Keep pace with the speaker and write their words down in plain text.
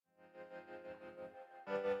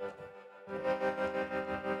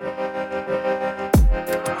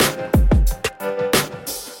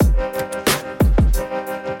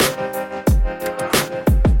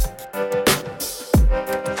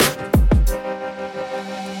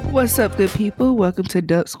What's up, good people? Welcome to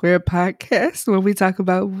Duck Square Podcast, where we talk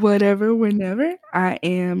about whatever, whenever. I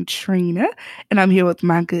am Trina, and I'm here with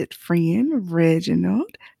my good friend,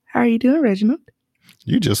 Reginald. How are you doing, Reginald?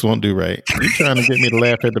 You just won't do right. You trying to get me to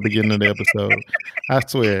laugh at the beginning of the episode. I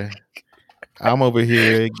swear. I'm over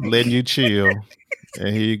here letting you chill. And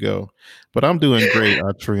here you go. But I'm doing great,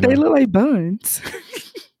 Trina. They look like buns.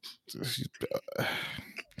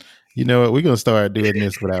 You know what? We're going to start doing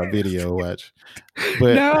this without video. Watch.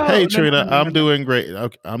 But hey, Trina, I'm doing great.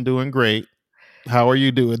 Okay, I'm doing great. How are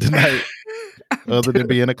you doing tonight? Other than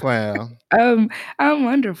being a clown. I'm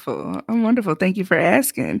wonderful. I'm wonderful. Thank you for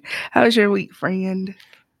asking. How was your week, friend?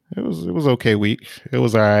 It was okay week. It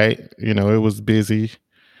was all right. You know, it was busy.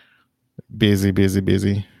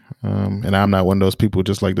 And I'm not one of those people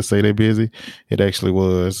just like to say they're busy. It actually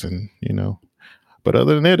was. And, you know, but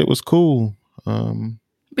other than that, it was cool.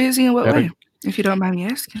 Busy in what way? If you don't mind me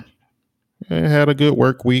asking. I had a good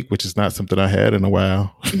work week, which is not something I had in a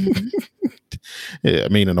while. Mm-hmm. Yeah, I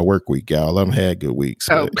mean, in a work week, y'all, I've had good weeks.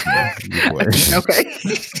 Oh, but, you know, okay.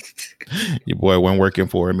 Your boy wasn't working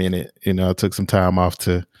for a minute. You know, I took some time off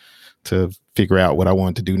to figure out what I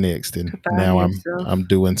wanted to do next, and now I'm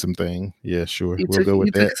doing something. Yeah, sure, we'll go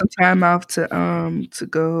with that. You took some time off to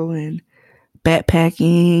go and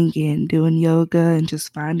backpacking and doing yoga and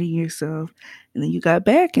just finding yourself, and then you got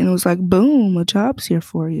back and it was like, boom, a job's here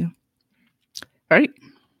for you. Right?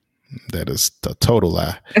 That is a total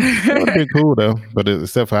lie. It would have been cool though, but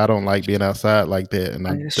except for I don't like being outside like that, and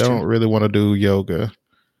I don't really want to do yoga.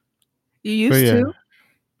 You used to?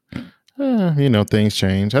 You know, things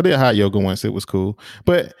change. I did hot yoga once. It was cool.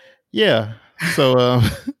 But yeah. So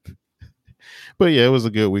but yeah, it was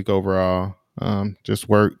a good week overall. Just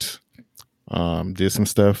worked. Did some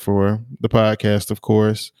stuff for the podcast, of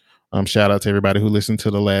course. Shout out to everybody who listened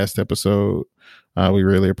to the last episode. We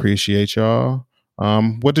really appreciate y'all.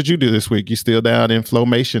 What did you do this week? You still down in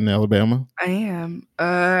Flowmation, Alabama? I am.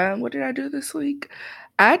 What did I do this week?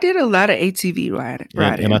 I did a lot of ATV riding.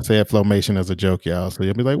 And I said Flowmation as a joke, y'all. So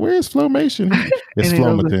you'll be like, where's Flowmation? It's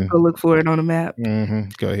Flomaton. Go look for it on the map. Mm-hmm.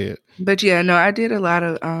 Go ahead. But yeah, no, I did a lot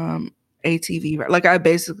of ATV. Like I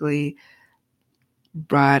basically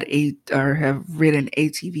have ridden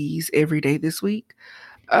ATVs every day this week.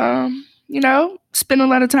 You know, spend a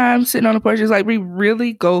lot of time sitting on the porch. It's like we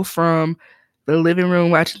really go from the living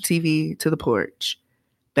room watching TV to the porch.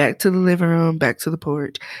 Back to the living room, back to the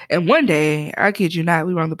porch. And one day, I kid you not,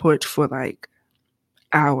 we were on the porch for like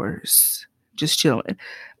hours, just chilling.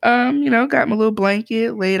 You know, got my little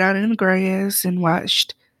blanket, laid out in the grass, and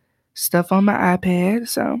watched stuff on my iPad.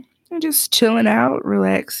 So I'm just chilling out,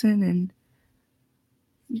 relaxing, and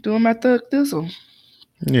doing my thug thizzle.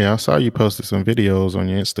 Yeah, I saw you posted some videos on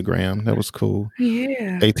your Instagram. That was cool.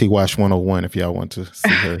 Yeah. AT Wash 101 if y'all want to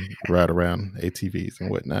see her ride around ATVs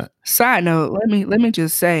and whatnot. Side note, let me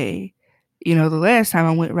just say, you know, the last time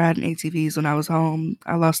I went riding ATVs when I was home,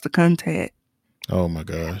 I lost the contact. Oh my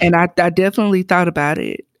gosh. And I definitely thought about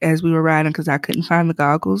it as we were riding because I couldn't find my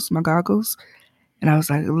goggles. And I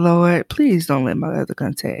was like, Lord, please don't let my other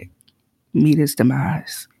contact meet its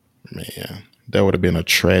demise. Man, that would have been a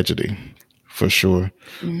tragedy. For sure.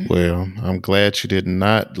 Mm-hmm. Well, I'm glad you did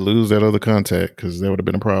not lose that other contact because that would have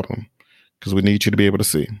been a problem because we need you to be able to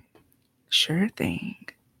see. Sure thing.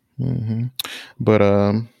 Mm-hmm. But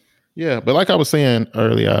but like I was saying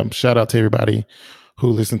earlier, shout out to everybody who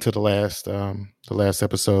listened to the last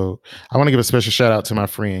episode. I want to give a special shout out to my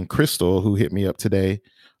friend Crystal who hit me up today.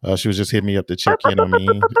 She was just hitting me up to check in on me.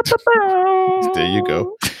 There you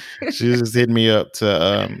go. She just hit me up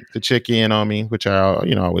to check in on me, which I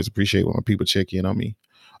always appreciate when people check in on me.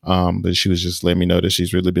 But she was just letting me know that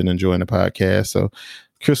she's really been enjoying the podcast. So,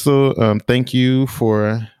 Crystal, thank you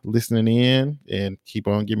for listening in and keep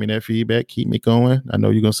on giving me that feedback. Keep me going. I know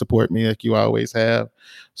you're gonna support me like you always have.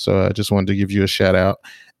 So I just wanted to give you a shout out.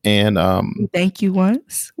 And we thank you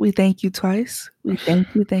once. We thank you twice. We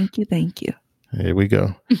thank you. Here we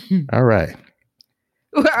go. All right.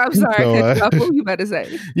 Well, I'm sorry. What were you about to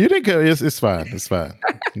say? You didn't go. It's fine. It's fine.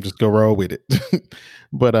 Just go roll with it.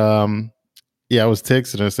 But I was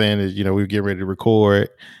texting her saying that we were getting ready to record,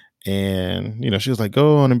 and she was like,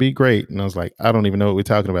 "Go on and be great." And I was like, "I don't even know what we're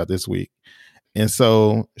talking about this week." And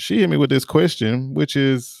so she hit me with this question, which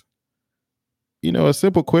is, a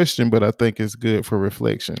simple question, but I think it's good for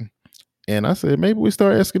reflection. And I said, maybe we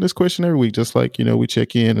start asking this question every week, just like we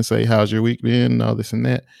check in and say, "How's your week been?" and all this and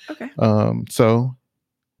that. Okay. So.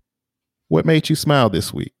 What made you smile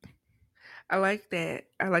this week? I like that.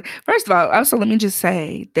 First of all, also let me just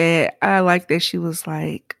say that I like that she was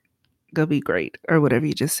like, go be great or whatever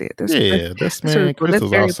you just said. That's man.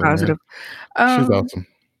 Crystal's very awesome, positive. She's awesome.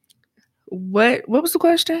 What was the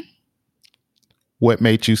question? What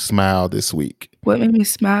made you smile this week? What made me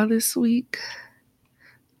smile this week?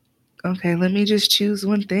 Okay, let me just choose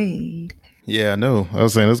one thing. Yeah, I know. I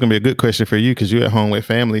was saying it's gonna be a good question for you because you're at home with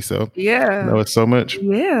family, so Yeah. you know it's so much.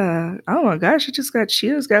 Yeah. Oh my gosh, I just got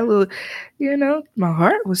chills. Got a little, my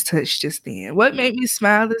heart was touched just then. What made me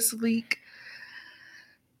smile this week?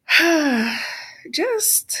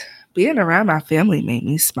 Just being around my family made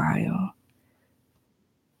me smile.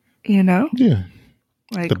 Yeah, the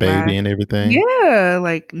Like baby and everything.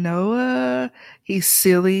 like Noah, he's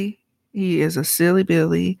silly. He is a silly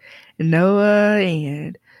Billy. Noah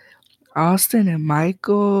and Austin and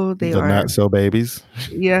Michael, they The are, not so babies,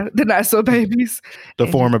 yeah, the not so babies. the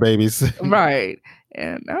And former babies. right.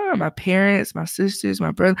 And my parents, my sisters,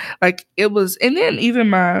 my brother, like it was, and then even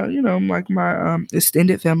my, like my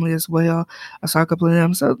extended family as well. I saw a couple of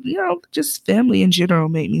them. So, just family in general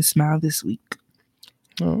made me smile this week.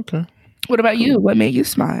 Oh, okay. What about Cool. you? What made you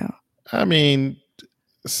smile? I mean,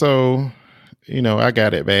 so I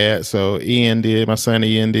got it bad. So my son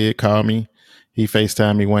Ian did call me. He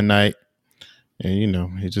FaceTimed me one night,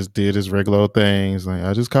 and he just did his regular old things. Like,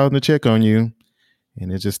 I just called to check on you, and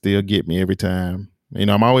it just still get me every time.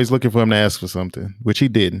 I'm always looking for him to ask for something, which he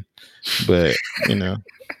didn't. But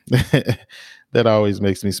that always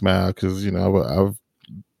makes me smile because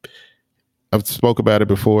I've spoke about it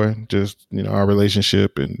before. Just our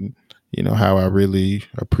relationship and how I really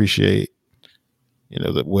appreciate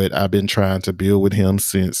what I've been trying to build with him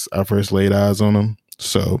since I first laid eyes on him.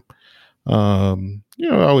 So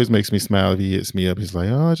it always makes me smile if he hits me up. He's like,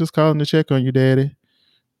 "Oh, I just called him to check on you, Daddy."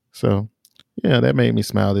 So yeah, that made me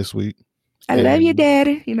smile this week. I love you,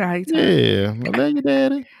 Daddy. You know how you talk. Yeah, I love you,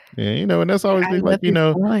 Daddy. Yeah, and that's always I been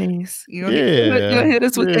love like, his voice. You yeah, don't hit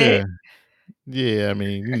us with yeah, that. yeah. I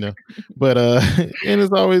mean, but and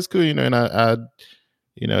it's always cool, and I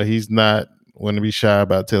he's not want to be shy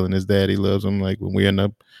about telling his dad he loves him. Like when we're in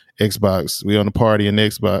the Xbox, we on the party in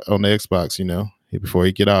Xbox on the Xbox, before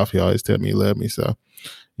he get off, he always tell me he love me. So,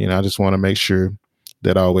 I just want to make sure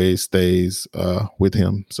that always stays with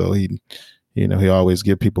him. So he always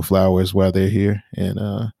give people flowers while they're here, and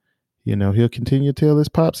he'll continue to tell his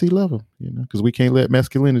pops he love him, because we can't let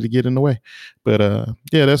masculinity get in the way. But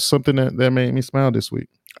yeah, that's something that made me smile this week.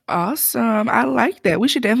 Awesome. I like that. We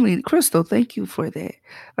should definitely, Crystal, thank you for that.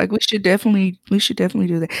 Like we should definitely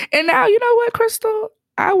do that. And now, you know what, Crystal?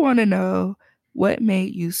 I want to know what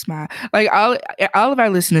made you smile. Like all of our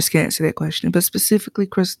listeners can answer that question, but specifically,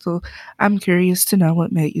 Crystal, I'm curious to know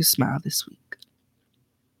what made you smile this week.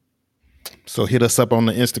 So hit us up on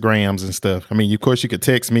the Instagrams and stuff. I mean, of course, you could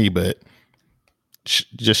text me, but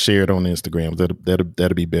just share it on Instagram.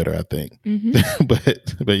 That'll be better, I think.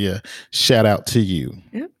 Mm-hmm. but yeah, shout out to you.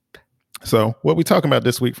 Yep. So what we talking about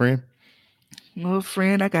this week, friend? Well,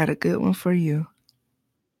 friend, I got a good one for you.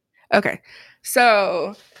 Okay,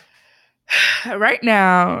 so right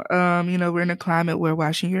now, we're in a climate where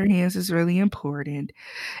washing your hands is really important.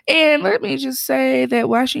 And let me just say that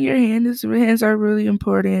washing your hands are really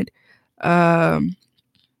important um,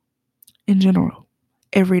 in general,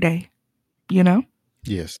 every day, you know?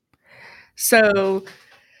 Yes. So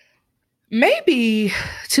maybe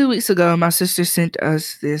 2 weeks ago, my sister sent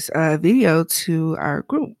us this video to our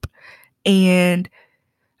group. And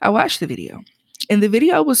I watched the video. And the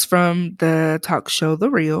video was from the talk show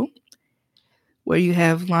The Real, where you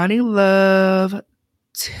have Lonnie Love,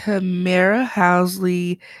 Tamara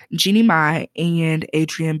Housley, Jeannie Mai, and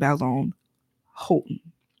Adrienne Ballon Holton.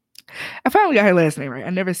 I finally got her last name right. I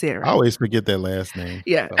never said it right. I always forget that last name.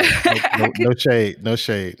 Yeah. So, no shade. No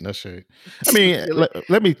shade. No shade. I mean,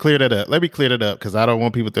 let me clear that up. Let me clear that up because I don't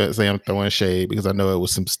want people to say I'm throwing shade because I know it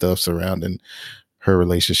was some stuff surrounding her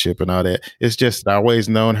relationship and all that. It's just I always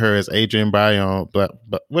known her as Adrienne Bayon, but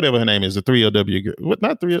whatever her name is, the 3LW girl. What?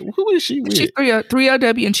 Not 3. Who is she with? She's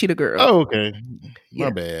 3LW and Cheetah Girl. Oh, okay.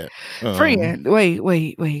 My bad. Friend, wait.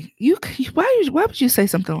 Why would you say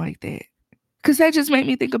something like that? Because that just made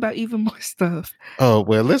me think about even more stuff. Oh,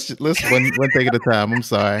 well, let's one thing at a time. I'm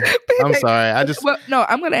sorry. No,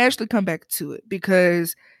 I'm going to actually come back to it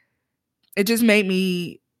because it just made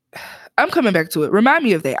me. I'm coming back to it. Remind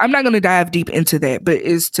me of that. I'm not going to dive deep into that, but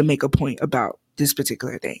it's to make a point about this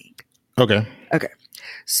particular thing. Okay.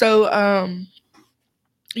 So,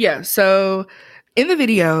 so in the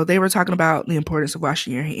video, they were talking about the importance of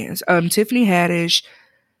washing your hands. Tiffany Haddish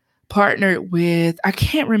partnered with, I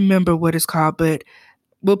can't remember what it's called, but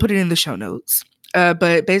we'll put it in the show notes.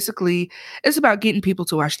 But basically, it's about getting people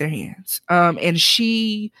to wash their hands. And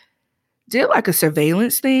she did like a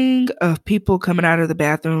surveillance thing of people coming out of the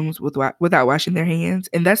bathrooms without washing their hands.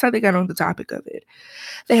 And that's how they got on the topic of it.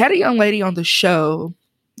 They had a young lady on the show,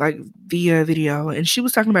 like via video, and she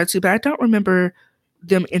was talking about it too, but I don't remember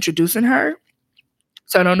them introducing her.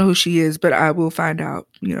 So I don't know who she is, but I will find out,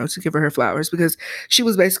 to give her flowers, because she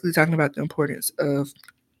was basically talking about the importance of,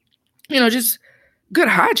 just good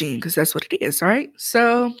hygiene, because that's what it is, right?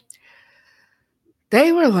 So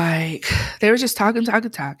they were just talking.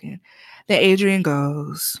 Then Adrienne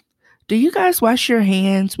goes, "Do you guys wash your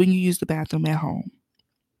hands when you use the bathroom at home?"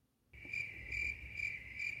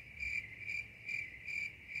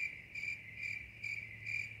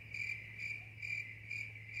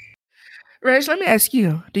 Reg, let me ask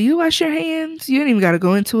you, do you wash your hands? You don't even got to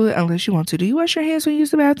go into it unless you want to. Do you wash your hands when you use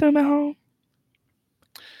the bathroom at home?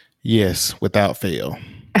 Yes, without fail.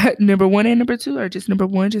 Number one and number two, or just number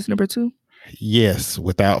one, just number two? Yes,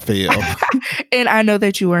 without fail. And I know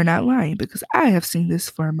that you are not lying, because I have seen this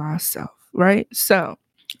for myself, right? So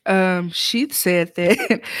she said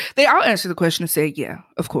that they all answered the question and said, yeah,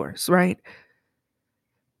 of course, right?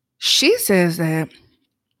 She says that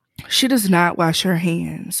she does not wash her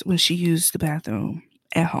hands when she used the bathroom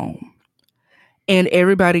at home. And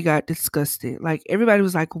everybody got disgusted. Like, everybody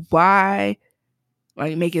was like, why?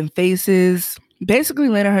 Like, making faces, basically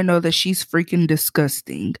letting her know that she's freaking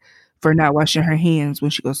disgusting for not washing her hands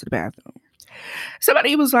when she goes to the bathroom.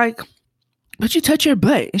 Somebody was like, but you touch your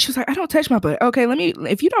butt. And she was like, I don't touch my butt. Okay,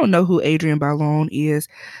 if you don't know who Adrienne Bailon is,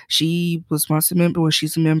 she was once a member,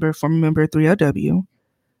 she's a member, former member of 3LW.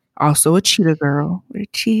 Also a cheetah girl. We're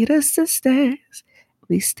cheetah sisters.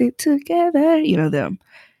 We stick together. You know them.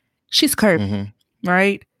 She's curvy,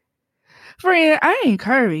 right? Friend, I ain't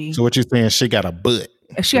curvy. So what you saying? She got a butt.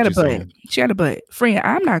 She got a butt. Saying? She got a butt. Friend,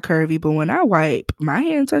 I'm not curvy, but when I wipe, my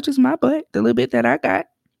hand touches my butt, the little bit that I got.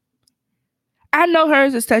 I know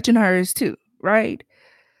hers is touching hers too, right?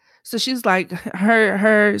 So she's like,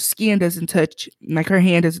 her skin doesn't touch, like her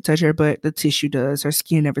hand doesn't touch her butt, the tissue does. Her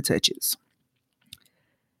skin never touches.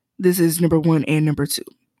 This is number one and number two.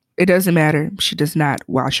 It doesn't matter. She does not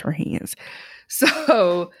wash her hands.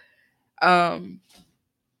 So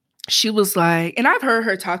she was like, and I've heard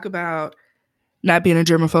her talk about not being a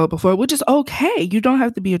germaphobe before, which is okay. You don't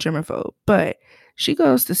have to be a germaphobe. But she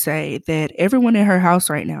goes to say that everyone in her house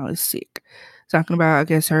right now is sick. Talking about, I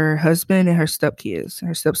guess, her husband and her stepkids,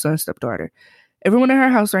 her stepson, stepdaughter. Everyone in her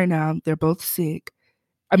house right now, they're both sick.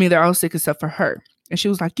 I mean, they're all sick except for her. And she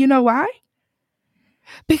was like, you know why?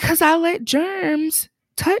 Because I let germs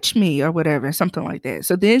touch me or whatever, something like that.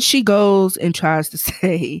 So then she goes and tries to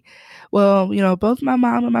say, well, both my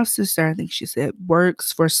mom and my sister, I think she said,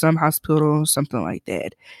 works for some hospital or something like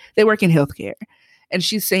that. They work in healthcare. And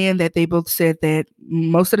she's saying that they both said that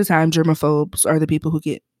most of the time germaphobes are the people who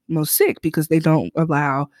get most sick because they don't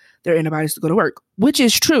allow their antibodies to go to work, which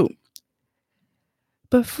is true.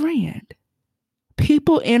 But friend,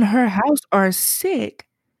 people in her house are sick,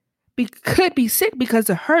 could be sick because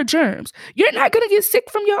of her germs. You're not going to get sick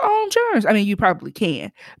from your own germs. I mean, you probably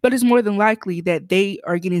can, but it's more than likely that they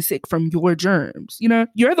are getting sick from your germs.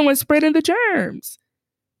 You're the one spreading the germs.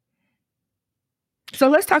 So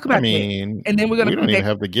let's talk about that. And then we don't even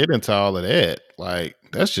have to get into all of that. Like,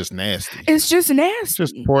 that's just nasty. It's just nasty. It's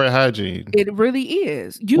just poor hygiene. It really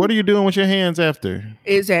is. What are you doing with your hands after?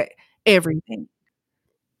 Is that everything?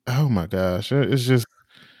 Oh my gosh. It's just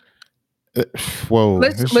whoa.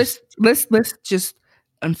 Let's just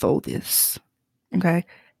unfold this. Okay?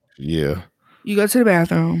 Yeah. You go to the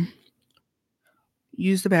bathroom.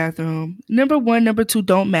 Use the bathroom. Number one, number two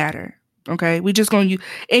don't matter. Okay? We just going to,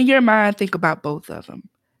 in your mind, think about both of them.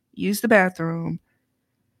 Use the bathroom.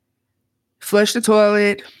 Flush the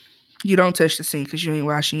toilet. You don't touch the sink because you ain't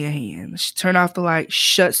washing your hands. Turn off the light.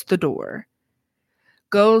 Shuts the door.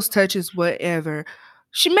 Goes, touches whatever.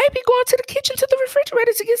 She may be going to the kitchen, to the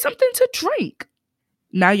refrigerator to get something to drink.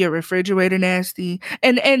 Now your refrigerator nasty.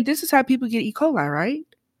 And this is how people get E. coli, right?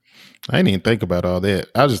 I didn't even think about all that.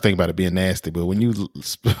 I was just thinking about it being nasty. But when you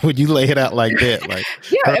lay it out like that, like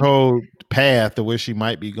her whole path of where she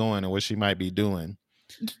might be going and what she might be doing.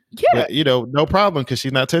 Yeah. But, no problem because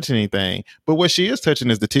she's not touching anything. But what she is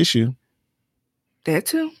touching is the tissue. That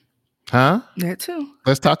too. Huh? That too.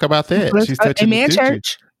 Let's talk about that. She's touching the tissue.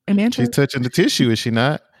 Amen. She's touching the tissue, is she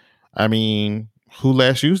not? I mean, who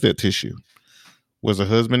last used that tissue? Was her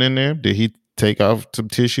husband in there? Did he take off some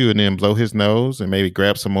tissue and then blow his nose and maybe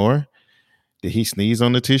grab some more? Did he sneeze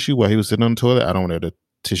on the tissue while he was sitting on the toilet? I don't know what the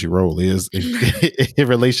tissue roll is in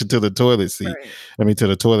relation to the toilet seat. Right. I mean, to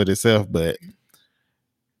the toilet itself, but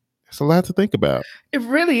it's a lot to think about. It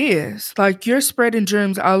really is. Like, you're spreading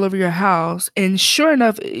germs all over your house, and sure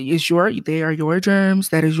enough, they are your germs.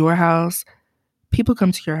 That is your house. People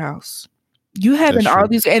come to your house. You having all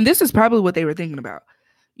these, and this is probably what they were thinking about.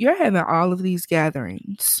 You're having all of these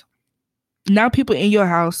gatherings Now people in your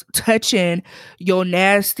house touching your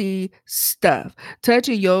nasty stuff,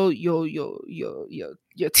 touching your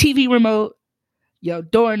TV remote, your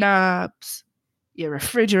doorknobs, your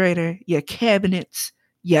refrigerator, your cabinets,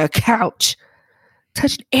 your couch,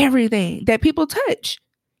 touching everything that people touch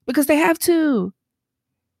because they have to.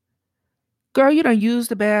 Girl, you done used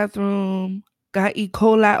the bathroom, got E.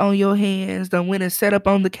 coli on your hands, done went and set up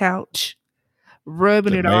on the couch,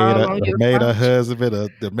 rubbing it all on your made her couch. husband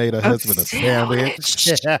a sandwich.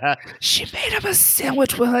 She made him a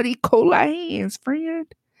sandwich with her E. coli hands, friend.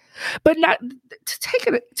 But not to take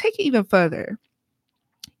it even further.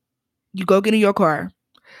 You go get in your car.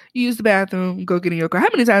 You use the bathroom, go get in your car. How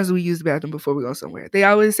many times do we use the bathroom before we go somewhere? They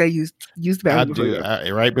always say use the bathroom I before do. you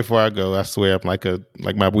go. Right before I go, I swear I'm my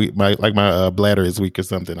bladder is weak or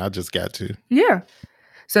something. I just got to. Yeah.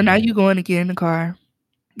 So now Yeah. you going to get in the car,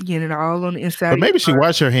 getting it all on the inside. But maybe she car.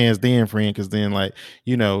 wash her hands then, friend, because then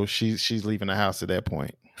she's leaving the house at that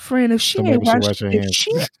point. Friend, if she ain't washing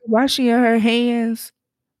her hands,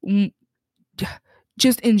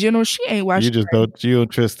 just in general, she ain't washing. You don't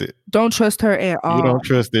trust it. Don't trust her at all. You don't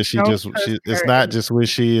trust that it's not just when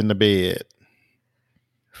she in the bed.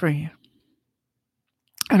 Friend,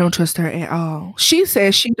 I don't trust her at all. She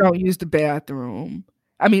says she don't use the bathroom.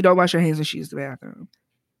 I mean, don't wash her hands when she uses the bathroom.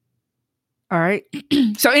 All right.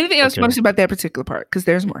 So anything else you want to say about that particular part? Because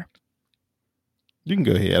there's more. You can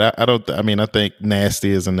go ahead. I think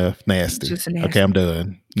nasty is enough. Nasty. Just nasty. Okay, I'm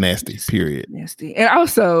done. Nasty. Period. Nasty. And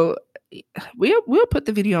also, we'll put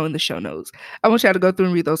the video in the show notes. I want y'all to go through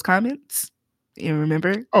and read those comments. And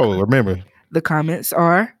remember. Remember. The comments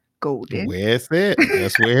are golden. Where's that?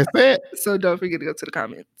 That's where it's at. So don't forget to go to the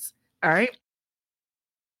comments. All right.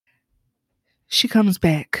 She comes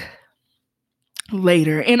back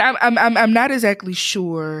later, and I'm not exactly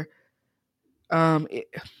sure. I'm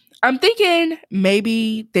thinking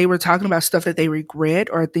maybe they were talking about stuff that they regret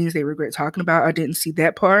or things they regret talking about. I didn't see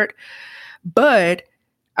that part, but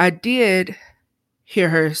I did hear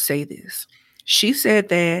her say this. She said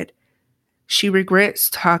that she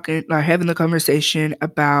regrets having the conversation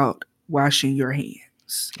about washing your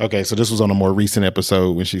hands. Okay, so this was on a more recent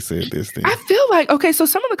episode when she said this thing. I feel like, okay, so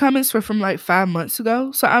some of the comments were from like 5 months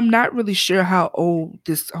ago, so I'm not really sure how old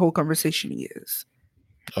this whole conversation is.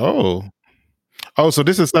 Oh, so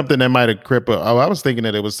this is something that might have crept up. Oh, I was thinking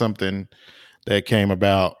that it was something that came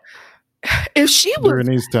about if she was during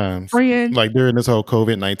these times, friend, like during this whole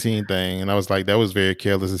COVID-19 thing, and I was like, that was very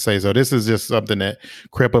careless to say. So this is just something that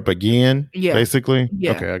crept up again, basically.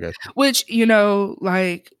 Yeah. Okay, I got you. Which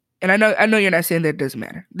like, and I know you're not saying that it doesn't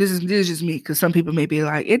matter. This is just me because some people may be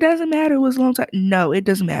like, it doesn't matter. It was a long time. No, it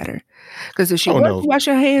doesn't matter because if she wants to wash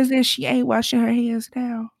her hands, then she ain't washing her hands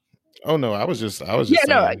now. Oh no, I was just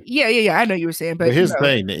saying. Yeah. I know you were saying, but here's the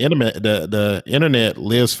thing: the internet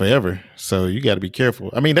lives forever, so you got to be careful.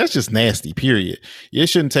 I mean, that's just nasty. Period. It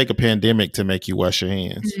shouldn't take a pandemic to make you wash your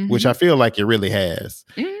hands, which I feel like it really has.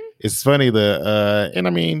 Mm-hmm. It's funny and I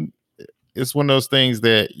mean, it's one of those things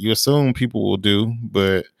that you assume people will do,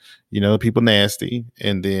 but people nasty,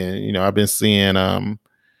 and then I've been seeing a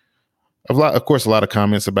lot of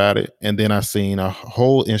comments about it, and then I've seen a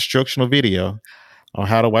whole instructional video on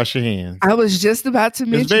how to wash your hands. I was just about to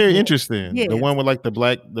mention. It's very interesting. Yes. The one with like the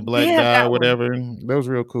black guy or whatever. That was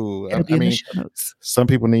real cool. I mean, some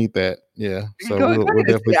people need that. Yeah. So we'll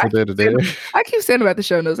definitely put that today. I keep saying about the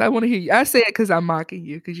show notes. I want to hear you. I say it because I'm mocking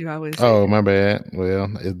you because you always say my bad. Well,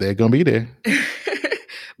 they're gonna be there.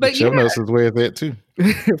 But the show notes is where it's at too.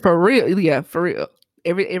 For real. Yeah, for real.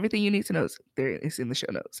 Everything you need to know is in the show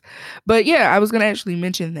notes. But yeah, I was gonna actually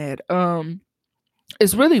mention that.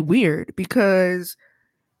 It's really weird because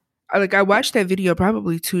I watched that video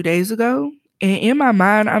probably 2 days ago, and in my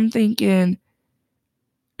mind I'm thinking,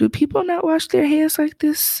 do people not wash their hands like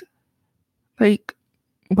this? Like,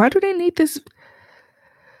 why do they need this?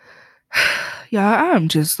 Yeah, I'm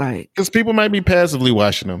just like, because people might be passively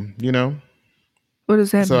washing them, What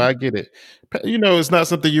does that mean? So I get it. It's not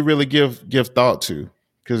something you really give thought to.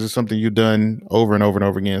 Because it's something you've done over and over and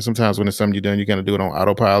over again. Sometimes when it's something you've done, you're going to do it on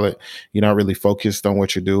autopilot. You're not really focused on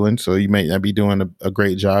what you're doing. So you may not be doing a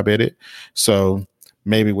great job at it. So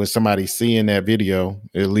maybe with somebody seeing that video,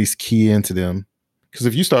 at least key into them. Because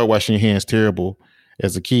if you start washing your hands terrible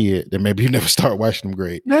as a kid, then maybe you never start washing them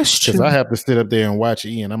great. That's true. Because I have to sit up there and watch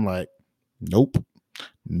Ian. I'm like, nope.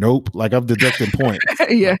 Like I'm deducting points.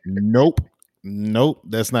 Yeah. Like, nope,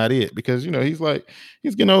 that's not it. Because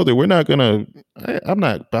he's getting older. I'm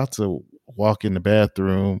not about to walk in the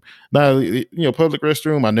bathroom. Now, public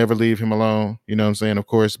restroom, I never leave him alone. You know what I'm saying? Of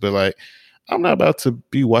course, but I'm not about to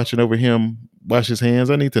be watching over him wash his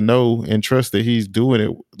hands. I need to know and trust that he's doing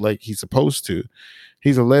it like he's supposed to.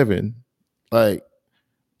 He's 11. Like,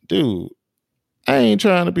 dude, I ain't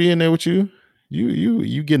trying to be in there with you.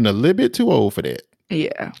 You getting a little bit too old for that.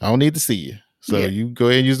 Yeah. I don't need to see you. So Yeah. you go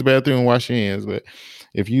ahead and use the bathroom and wash your hands. But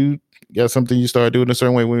if you got something you started doing a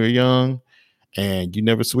certain way when you were young and you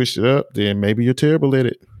never switched it up, then maybe you're terrible at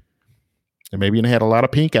it. And maybe you had a lot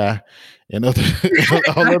of pink eye and other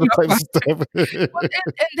all other types of stuff. And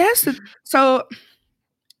that's so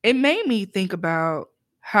it made me think about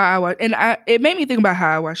how it made me think about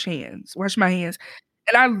how I wash my hands.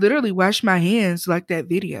 And I literally washed my hands like that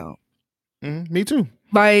video. Me too.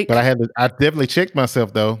 Like, but I definitely checked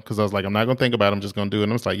myself though, because I was like, I'm not gonna think about it, I'm just gonna do it.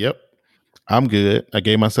 And I was like, yep, I'm good. I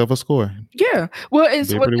gave myself a score. yeah. Well, it's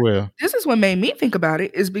did pretty well. This is what made me think about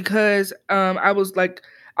it, is because I was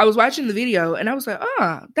watching the video and I was like,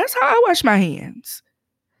 that's how I wash my hands.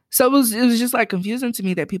 So it was just like confusing to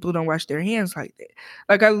me that people don't wash their hands like that.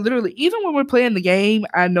 Like, I literally, even when we're playing the game,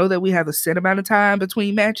 I know that we have a set amount of time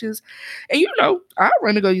between matches. And I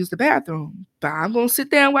run to go use the bathroom, but I'm gonna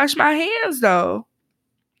sit there and wash my hands though.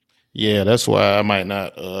 Yeah, that's why I might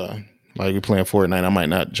not like we playing Fortnite, I might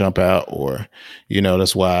not jump out, or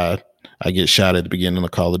that's why I get shot at the beginning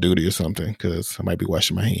of Call of Duty or something, because I might be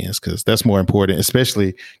washing my hands, because that's more important,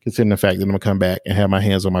 especially considering the fact that I'm gonna come back and have my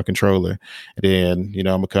hands on my controller. And then, I'm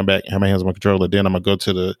gonna come back and have my hands on my controller. Then I'm gonna go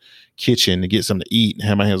to the kitchen to get something to eat and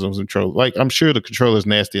have my hands on the controller. Like, I'm sure the controller is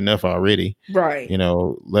nasty enough already. Right.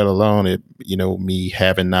 Let alone it, me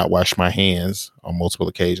having not washed my hands on multiple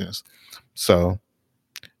occasions. So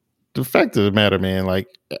the fact of the matter, man, like,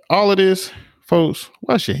 all of this, folks,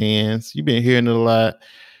 wash your hands. You've been hearing it a lot.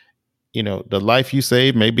 The life you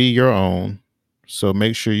save may be your own. So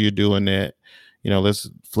make sure you're doing that. Let's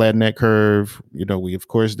flatten that curve. We, of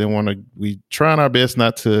course, we trying our best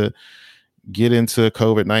not to get into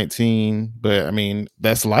COVID-19, but I mean,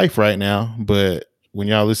 that's life right now. But when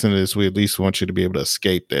y'all listen to this, we at least want you to be able to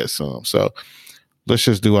escape that some. So let's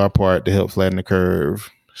just do our part to help flatten the curve.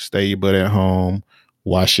 Stay your butt at home.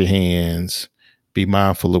 Wash your hands. Be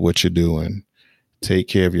mindful of what you're doing. Take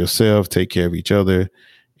care of yourself. Take care of each other.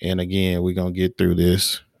 And again, we're going to get through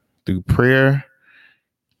this through prayer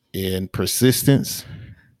and persistence.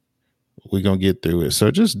 We're going to get through it. So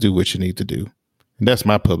just do what you need to do. And that's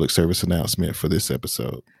my public service announcement for this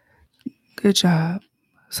episode. Good job.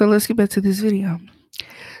 So let's get back to this video.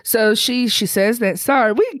 So she says that,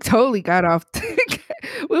 sorry, we totally got off.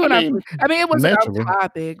 We went off. I mean, it wasn't off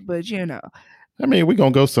topic, but I mean, we're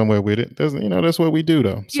going to go somewhere with it. That's what we do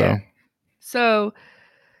though. So. Yeah. So,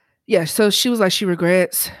 yeah. So she was like, she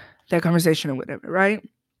regrets that conversation or whatever. Right.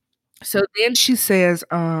 So then she says,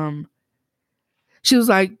 she was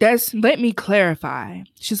like, let me clarify.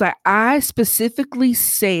 She's like, I specifically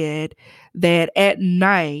said that at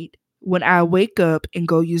night when I wake up and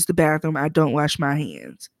go use the bathroom, I don't wash my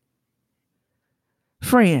hands.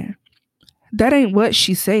 Friend, that ain't what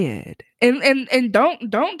she said. And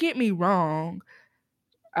don't get me wrong.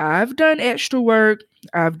 I've done extra work.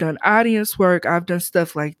 I've done audience work. I've done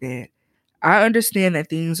stuff like that. I understand that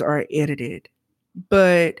things are edited,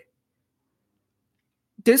 but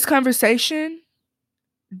this conversation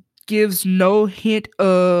gives no hint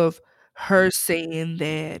of her saying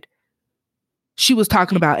that she was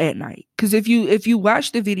talking about at night. Because if you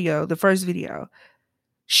watch the video, the first video,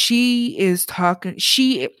 she is talking.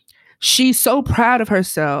 She's so proud of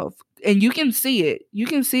herself. And you can see it. You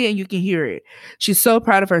can see it and you can hear it. She's so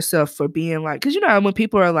proud of herself for being like, because when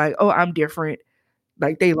people are like, oh, I'm different,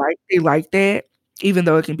 like they like that, even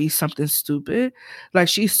though it can be something stupid. Like,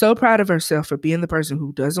 she's so proud of herself for being the person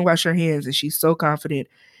who doesn't wash her hands, and she's so confident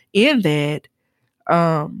in that,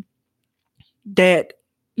 that,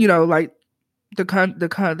 like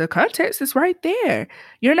the context is right there.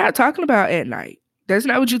 You're not talking about at night. That's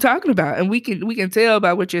not what you're talking about. And we can tell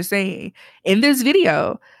by what you're saying in this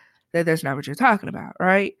video that that's not what you're talking about,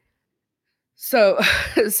 right? So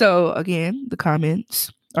again, the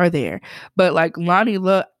comments are there. But like Loni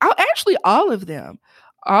Love, actually all of them,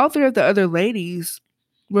 all three of the other ladies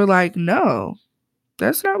were like, no,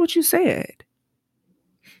 that's not what you said.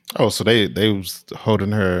 Oh, so they was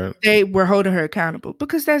holding her. They were holding her accountable,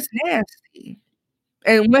 because that's nasty.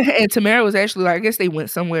 And Tamara was actually like, I guess they went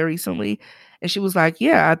somewhere recently, and she was like,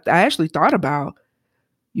 yeah, I actually thought about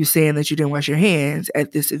you saying that you didn't wash your hands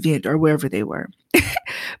at this event or wherever they were.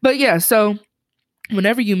 But yeah, so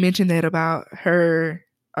whenever you mention that about her,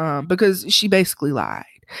 because she basically lied.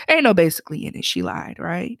 Ain't no basically in it. She lied,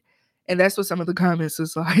 right? And that's what some of the comments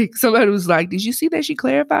was like. Somebody was like, did you see that she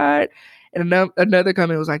clarified? And another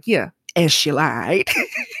comment was like, yeah, and she lied.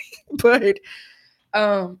 But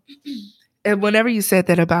and whenever you said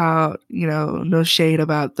that about, no shade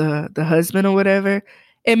about the husband or whatever,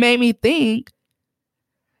 it made me think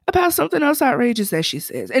about something else outrageous that she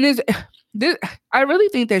says. And I really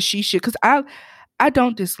think that she should, because I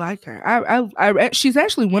don't dislike her. She's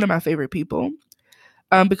actually one of my favorite people,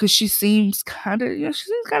 because she seems kind of, she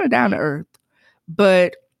seems kind of down to earth.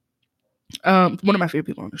 But one of my favorite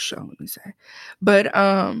people on the show, let me say. But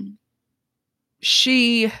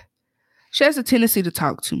she has a tendency to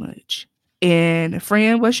talk too much. And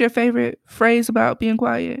friend, what's your favorite phrase about being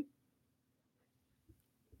quiet?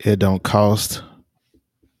 It don't cost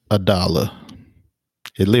 $1.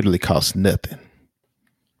 It literally costs nothing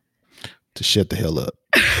to shut the hell up.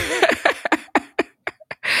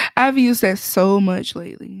 I've used that so much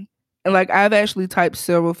lately. And like I've actually typed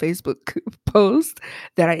several Facebook posts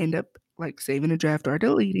that I end up like saving a draft or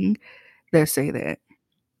deleting that say that.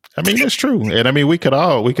 I mean, that's true. And I mean, we could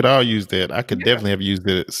all use that. I could definitely have used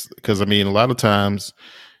it because I mean, a lot of times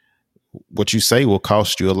what you say will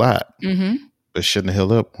cost you a lot. Mm-hmm. But shutting the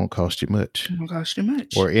hell up won't cost you much. It won't cost you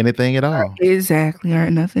much. Or anything at all. Exactly. Or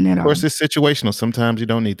nothing at all. Of course, it's situational. Sometimes you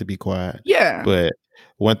don't need to be quiet. Yeah. But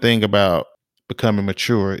one thing about becoming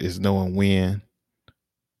mature is knowing when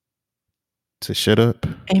to shut up.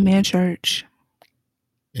 Amen, church.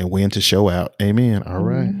 And when to show out. Amen. All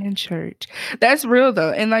right. Amen, church. That's real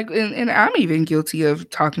though. And like, and I'm even guilty of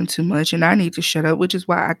talking too much and I need to shut up, which is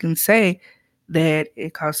why I can say that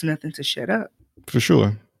it costs nothing to shut up. For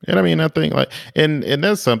sure. And I mean, I think like, and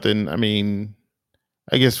that's something, I mean,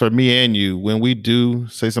 I guess for me and you, when we do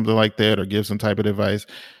say something like that or give some type of advice,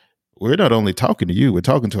 we're not only talking to you, we're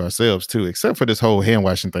talking to ourselves too, except for this whole hand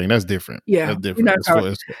washing thing. That's different. Yeah. That's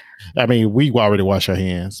different. I mean, we already wash our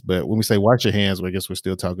hands, but when we say wash your hands, well, I guess we're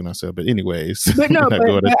still talking to ourselves. But anyways. But no, but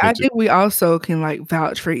I think we also can like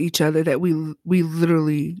vouch for each other that we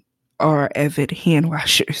literally are avid hand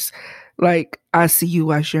washers. Like I see you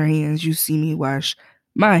wash your hands, you see me wash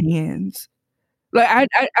my hands. Like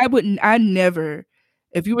I never,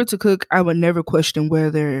 if you were to cook, I would never question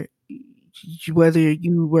whether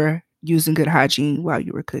you were using good hygiene while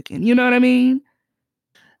you were cooking. You know what I mean?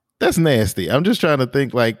 That's nasty. I'm just trying to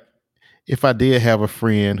think like if I did have a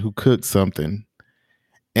friend who cooked something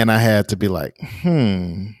and I had to be like,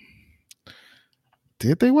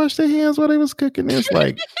 did they wash their hands while they was cooking this?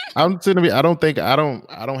 Like, I'm sitting there, I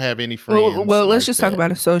don't have any friends. Well, let's just talk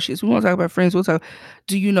about associates. We won't talk about friends. We'll talk.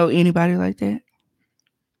 Do you know anybody like that?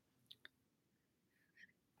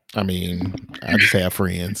 I mean, I just have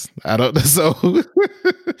friends. I don't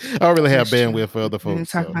really have bandwidth for other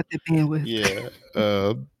folks. Talk about the bandwidth.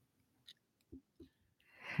 Yeah.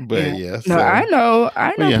 But yeah. No,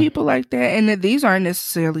 I know people like that, and that these aren't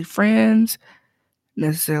necessarily friends,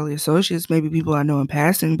 necessarily associates, maybe people I know in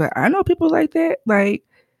passing, but I know people like that. Like,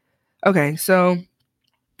 okay, so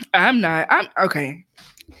I'm okay.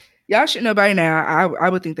 Y'all should know by now. I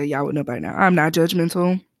would think that y'all would know by now. I'm not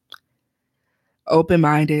judgmental,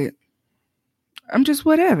 open-minded. I'm just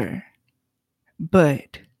whatever.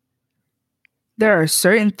 But there are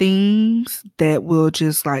certain things that will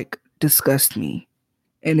just like disgust me.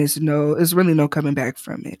 And it's really no coming back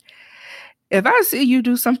from it. If I see you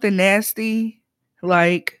do something nasty,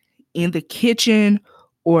 like in the kitchen,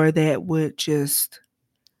 or that would just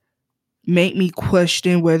make me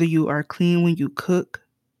question whether you are clean when you cook,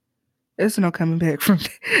 there's no coming back from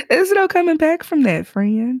that. There's no coming back from that,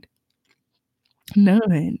 friend.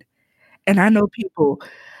 None. And I know people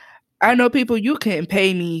you can't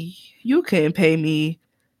pay me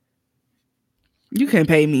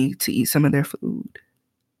to eat some of their food.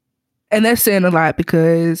 And that's saying a lot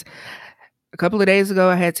because a couple of days ago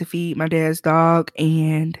I had to feed my dad's dog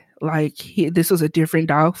and like this was a different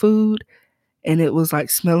dog food and it was like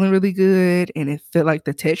smelling really good and it felt like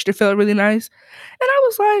the texture felt really nice. And I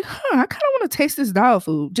was like, I kind of want to taste this dog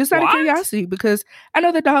food just out of curiosity because I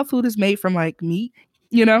know the dog food is made from like meat,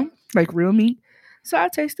 like real meat. So I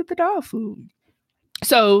tasted the dog food.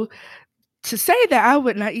 So to say that I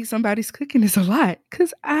would not eat somebody's cooking is a lot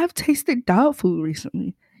because I've tasted dog food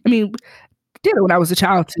recently. I mean, did it when I was a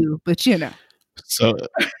child too, but So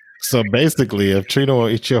basically, if Trina will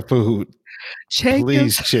eat your food,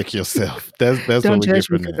 please check yourself. That's don't what we judge get me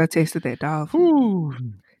from because that. I tasted that dog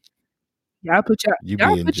food. Y'all put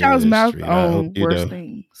y'all's mouth on worse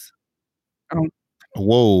things.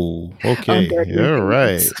 Whoa. Okay. All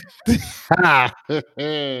right.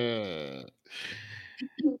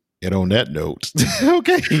 And on that note,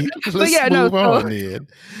 okay, let's move on then.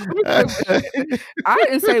 I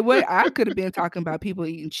didn't say what I could have been talking about people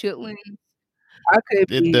eating chitlins.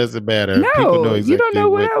 It doesn't matter. No, people know exactly you don't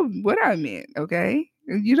know what I meant, okay?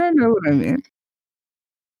 You don't know what I meant.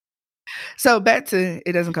 So back to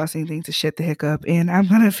it doesn't cost anything to shut the heck up. And I'm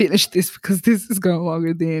going to finish this because this is going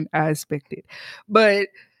longer than I expected. But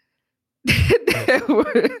there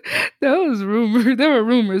was rumor. There were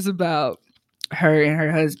rumors about her and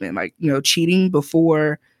her husband, like, cheating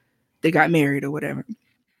before they got married or whatever.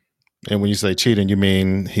 And when you say cheating, you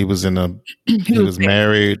mean he was he was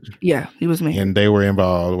married. Yeah, he was married, and they were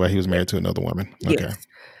involved while he was married to another woman. Okay. Yes.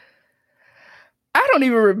 I don't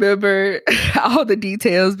even remember all the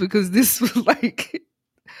details because this was like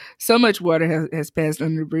so much water has passed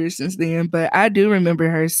under the bridge since then. But I do remember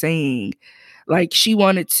her saying, like, she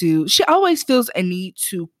always feels a need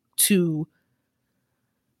to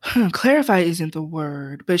clarify isn't the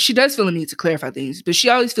word, but she does feel a need to clarify things. But she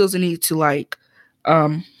always feels a need to, like,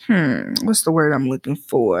 what's the word I'm looking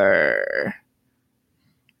for?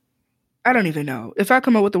 I don't even know. If I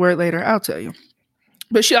come up with the word later, I'll tell you.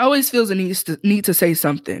 But she always feels a need to say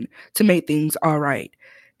something to make things all right.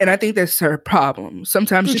 And I think that's her problem.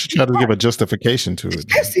 Sometimes she try to give a justification to it.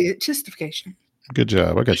 That's it. Justification. Good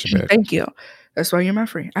job. I got you back. Thank you. That's why you're my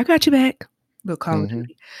friend. I got you back. Little Call of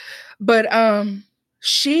Duty. But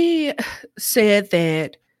she said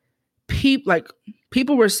that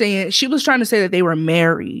people were saying, she was trying to say that they were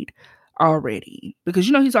married already because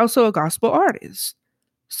he's also a gospel artist.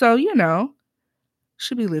 So,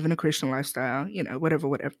 should be living a Christian lifestyle, whatever.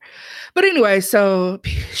 But anyway, so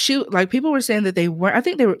people were saying that they were, I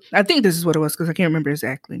think this is what it was because I can't remember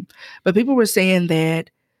exactly. But people were saying that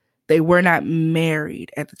they were not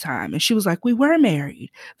married at the time. And she was like, we were married.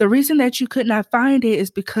 The reason that you could not find it is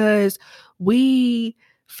because we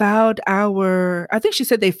filed I think she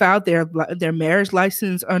said they filed their marriage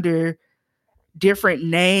license under different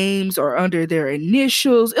names or under their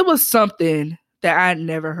initials. It was something that I'd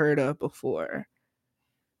never heard of before.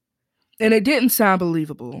 And it didn't sound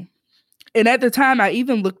believable. And at the time, I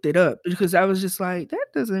even looked it up because I was just like, that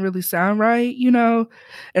doesn't really sound right, And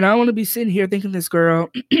I don't want to be sitting here thinking this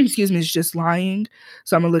girl, excuse me, is just lying.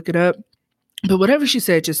 So I'm going to look it up. But whatever she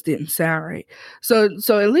said just didn't sound right. So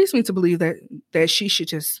it leads me to believe that she should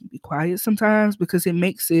just be quiet sometimes because it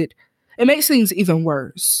makes things even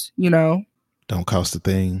worse, Don't cost a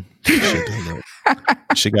thing.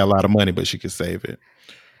 She got a lot of money, but she could save it.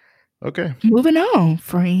 Okay. Moving on,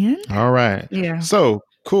 friend. All right. Yeah. So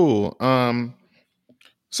cool.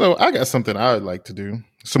 So I got something I would like to do.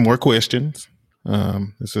 Some more questions.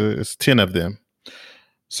 It's 10 of them.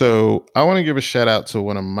 So I want to give a shout out to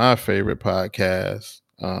one of my favorite podcasts.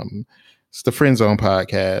 It's the Friend Zone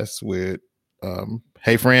podcast with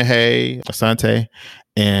Hey Friend Hey, Asante,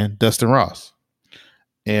 and Dustin Ross.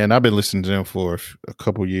 And I've been listening to them for a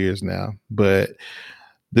couple years now. But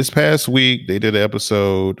this past week, they did an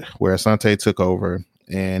episode where Asante took over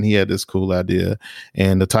and he had this cool idea.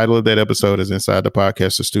 And the title of that episode is Inside the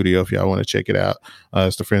Podcaster Studio. If y'all want to check it out,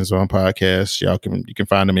 it's the Friend Zone podcast. You can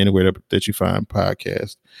find them anywhere that you find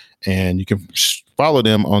podcasts. And you can follow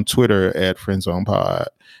them on Twitter at Friend Zone Pod.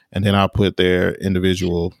 And then I'll put their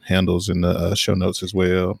individual handles in the show notes as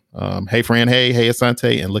well. Hey Friend Hey, Hey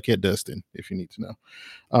Asante, and look at Dustin if you need to know.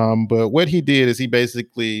 But what he did is he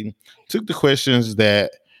basically took the questions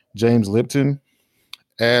that James Lipton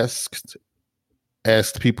asked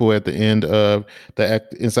people at the end of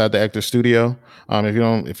Inside the Actor Studio.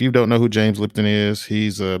 If you don't know who James Lipton is,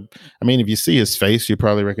 if you see his face, you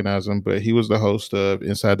probably recognize him. But he was the host of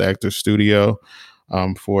Inside the Actor Studio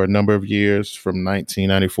for a number of years, from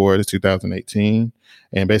 1994 to 2018.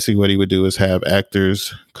 And basically, what he would do is have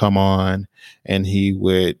actors come on, and he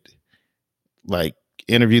would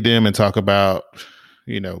interview them and talk about,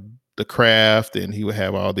 the craft, and he would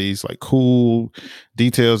have all these cool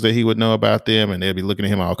details that he would know about them, and they'd be looking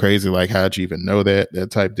at him all crazy, like, how'd you even know that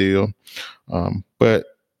type deal. But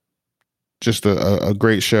just a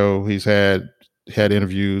great show. He's had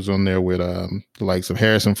interviews on there with the likes of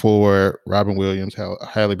Harrison Ford, Robin Williams,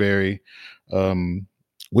 Halle Berry,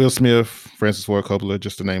 Will Smith, Francis Ford Coppola,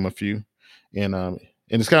 just to name a few. And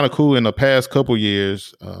it's kind of cool. In the past couple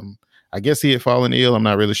years, I guess he had fallen ill. I'm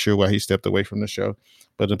not really sure why he stepped away from the show.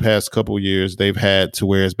 But the past couple of years, they've had to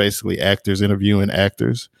where it's basically actors interviewing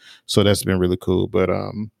actors. So that's been really cool. But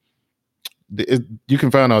you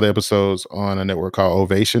can find all the episodes on a network called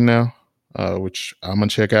Ovation now, which I'm going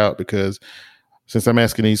to check out because since I'm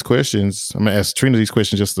asking these questions, I'm going to ask Trina these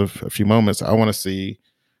questions just a few moments. I want to see,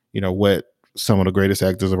 what some of the greatest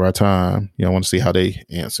actors of our time, I want to see how they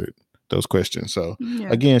answered those questions. So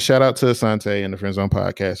again, shout out to Asante and the Friend Zone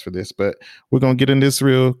podcast for this. But we're going to get in this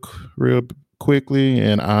real quickly,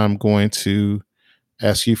 and I'm going to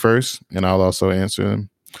ask you first, and I'll also answer them.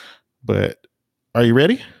 But are you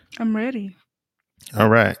ready? I'm ready. All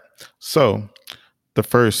right. So the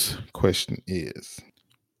first question is,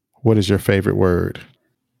 what is your favorite word?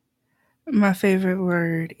 My favorite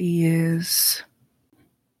word is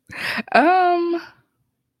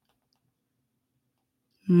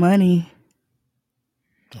Money.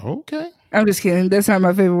 Okay. I'm just kidding. That's not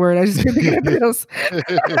my favorite word. I just couldn't think of anything else.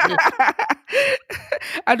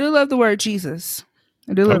 I do love the word Jesus.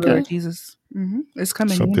 I do love the Okay. word Jesus. It's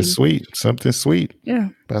coming Something handy. sweet. Something sweet Yeah.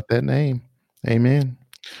 about that name. Amen.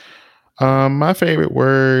 My favorite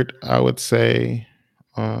word, I would say,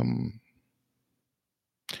 um,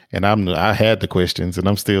 and I had the questions, and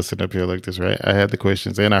I'm still sitting up here like this, right? I had the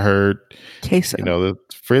questions, and I heard, Queso. the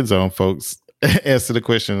Friend Zone folks answer the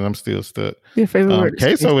question, and I'm still stuck. Your favorite word is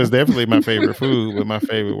Queso queso. is definitely my favorite food, but my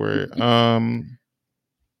favorite word. I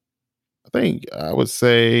think I would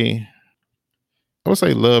say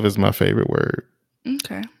love is my favorite word.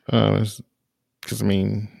 Okay. Because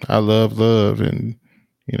I love love, and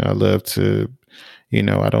I love to,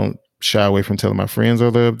 I don't shy away from telling my friends I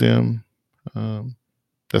love them.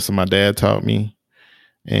 That's what my dad taught me,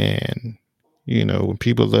 and when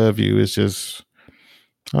people love you, it's just,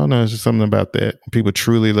 I don't know, it's just something about that. People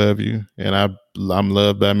truly love you, and I'm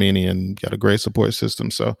loved by many and got a great support system.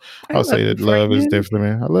 So I I would love say you, that love is friend. definitely,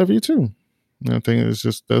 man. I love you too. I think it's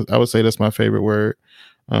just, I would say that's my favorite word.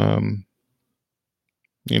 Um,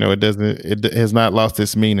 it has not lost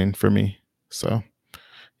its meaning for me. So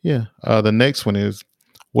yeah. The next one is,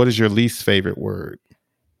 what is your least favorite word?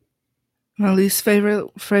 My least favorite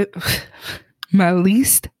my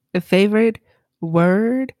least favorite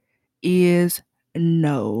word is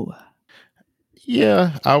no.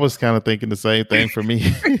 Yeah, I was kind of thinking the same thing for me,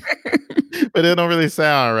 but it don't really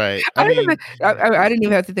sound right. I didn't even I didn't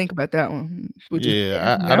even have to think about that one. Would you say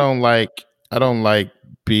Yeah, I no? don't like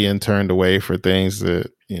being turned away for things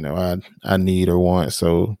that I need or want.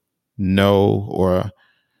 So no, or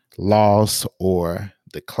lost, or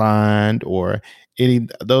declined, or any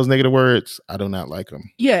those negative words, I do not like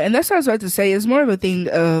them. Yeah, and that's what I was about to say. It's more of a thing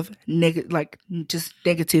of like just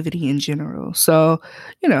negativity in general. So,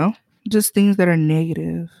 you know, just things that are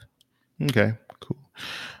negative. Okay, cool. All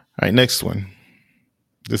right, next one.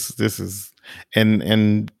 This is,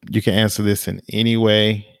 and you can answer this in any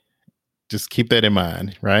way. Just keep that in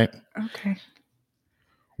mind, right? Okay.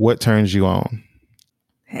 What turns you on?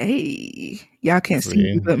 Hey, y'all can't see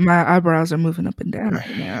me, See? but my eyebrows are moving up and down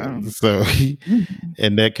right now. So, Mhm.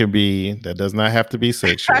 and that does not have to be I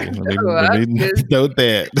sexual. Let me know. let me note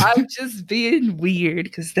that. I'm just being weird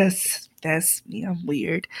because that's me. I'm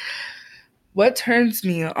weird. What turns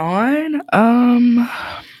me on?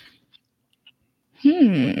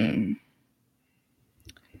 Hmm,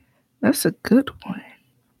 that's a good one.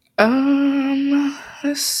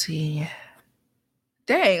 Let's see.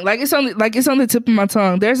 Dang, like it's on the tip of my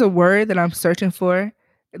tongue. There's a word that I'm searching for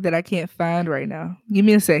that I can't find right now. Give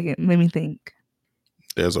me a second. Let me think.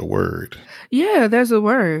 There's a word. Yeah, there's a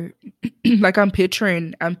word. Like I'm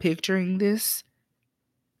picturing this.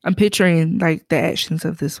 I'm picturing like the actions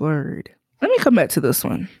of this word. Let me come back to this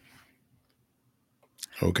one.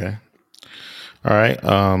 Okay. All right.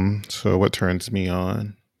 So what turns me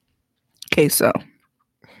on? Queso.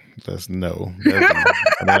 That's no. That's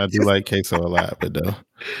no. I do Just like queso a lot, but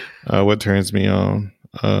no. What turns me on?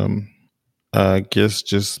 I guess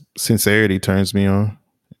just sincerity turns me on,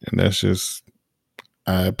 and that's just,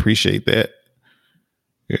 I appreciate that.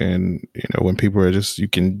 And when people are just, you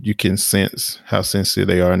can sense how sincere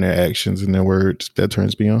they are in their actions and their words. That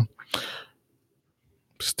turns me on.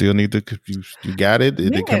 Still need to, you got it.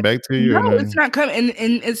 Did it come man, back to you? no, And it's not coming.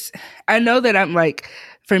 And it's I know that I'm like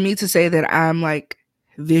for me to say that I'm like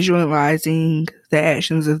visualizing the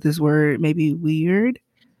actions of this word may be weird.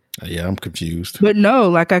 yeah, I'm confused. But no,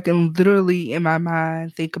 like I can literally in my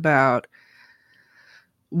mind think about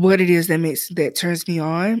what it is that turns me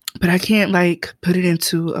on, but I can't like put it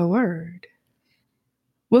into a word.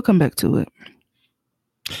 We'll come back to it.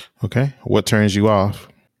 Okay, what turns you off?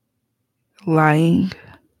 Lying.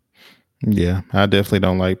 Yeah, I definitely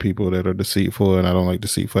don't like people that are deceitful, and I don't like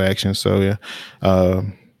deceitful actions. So yeah,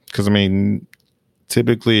 because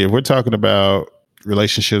typically, if we're talking about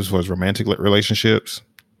relationships, was romantic relationships,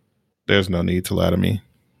 there's no need to lie to me.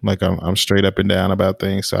 Like I'm straight up and down about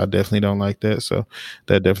things, so I definitely don't like that. So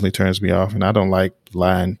that definitely turns me off, and I don't like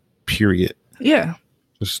lying. Period. Yeah.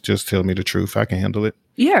 Just tell me the truth. I can handle it.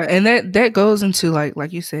 Yeah, and that goes into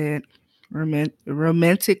like you said,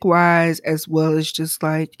 romantic wise as well as just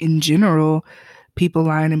like in general, people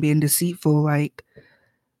lying and being deceitful. Like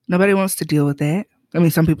nobody wants to deal with that. I mean,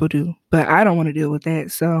 some people do, but I don't want to deal with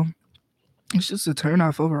that. So it's just a turn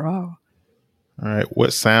off overall. All right.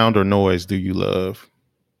 What sound or noise do you love?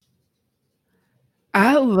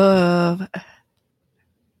 I love,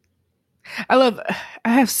 I love, I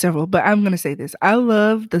have several, but I'm gonna say this. I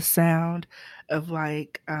love the sound of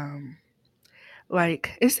like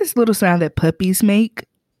it's this little sound that puppies make.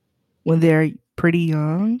 when they're pretty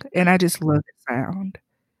young, and I just love the sound.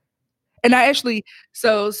 And I actually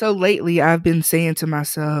so lately I've been saying to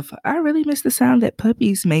myself, I really miss the sound that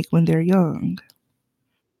puppies make when they're young.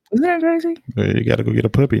 Isn't that crazy? Well, you got to go get a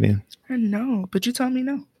puppy then. I know, but you told me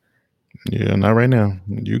no. Yeah, not right now.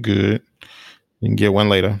 You good. You can get one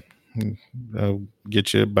later.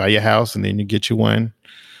 Get you by your house, and then you get you one,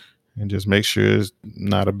 and just make sure it's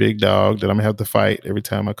not a big dog that I'm gonna have to fight every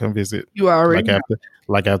time I come visit. You already know.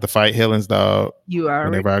 I have to fight Helen's dog. You already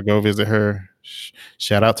whenever I go visit her.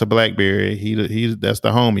 Shout out to Blackberry. He that's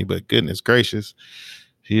the homie. But goodness gracious,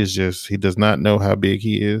 he does not know how big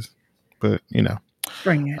he is. But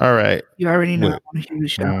bring it. All right. You already know I'm a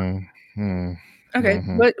huge dog. Okay.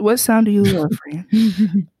 Mm-hmm. What sound do you love,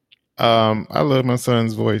 friend? I love my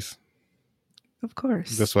son's voice. Of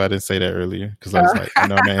course. That's why I didn't say that earlier, because I was like, I'm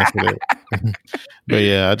gonna answer that. But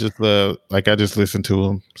yeah, I just love, I just listen to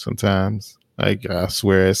him sometimes. Like, I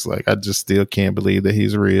swear, it's like I just still can't believe that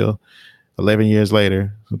he's real. 11 years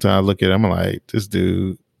later, sometimes I look at him, I'm like, this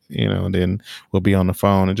dude, and then we'll be on the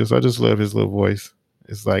phone, and I just love his little voice.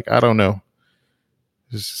 It's like, I don't know,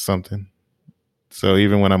 it's just something. So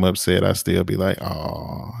even when I'm upset, I still be like,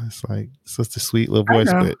 oh, it's like such a sweet little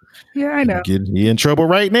voice. But yeah, I know. You're in trouble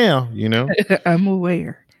right now, I'm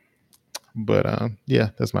aware. But yeah,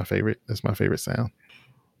 that's my favorite. That's my favorite sound.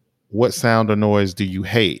 What sound or noise do you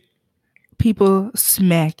hate? People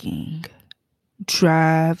smacking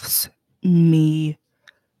drives me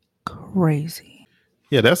crazy.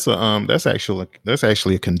 Yeah, that's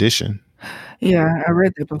actually a condition. Yeah, I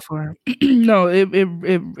read that before. No, it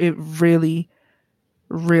really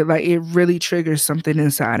it really triggers something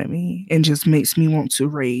inside of me and just makes me want to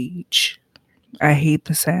rage. I hate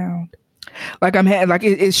the sound. Like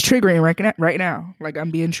it's triggering right now. Like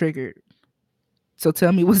I'm being triggered. So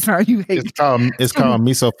tell me what sound you hate. It's called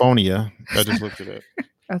misophonia. I just looked it up.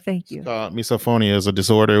 Oh, thank you. Misophonia is a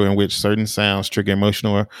disorder in which certain sounds trigger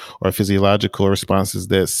emotional or physiological responses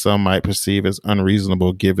that some might perceive as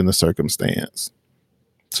unreasonable given the circumstance.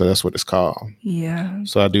 So that's what it's called. Yeah.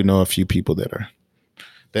 So I do know a few people that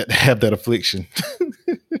have that affliction.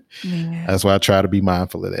 Yeah. That's why I try to be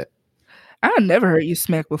mindful of that. I never heard you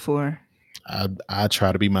smack before. I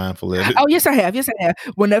try to be mindful of it. Oh, yes, I have. Yes, I have.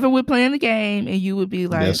 Whenever we're playing the game and you would be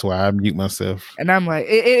like... That's why I mute myself. And I'm like,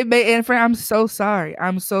 and friend, I'm so sorry.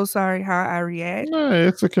 I'm so sorry how I react. No,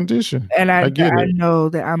 it's a condition. And I know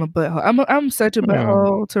that I'm a butthole. I'm such a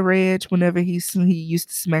butthole to Reg whenever he used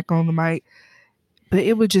to smack on the mic. But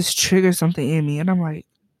it would just trigger something in me. And I'm like,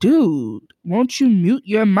 dude, won't you mute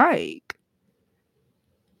your mic?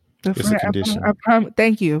 It's a condition.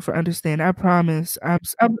 Thank you for understanding. I promise.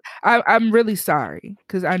 I'm really sorry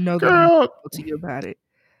because I know that I'm talk to you about it.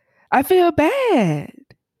 I feel bad.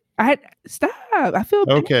 Stop. I feel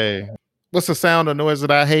bad. Okay. What's the sound or noise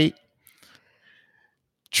that I hate?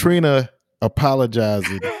 Trina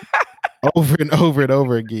apologizing over and over and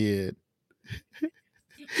over again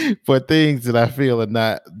for things that I feel are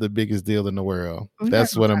not the biggest deal in the world.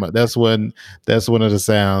 That's one of the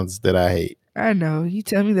sounds that I hate. I know. You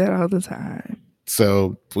tell me that all the time.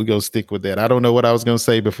 So we're going to stick with that. I don't know what I was going to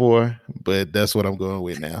say before, but that's what I'm going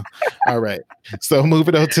with now. All right. So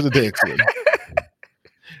moving on to the next one.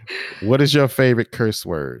 What is your favorite curse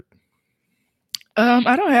word?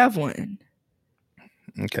 I don't have one.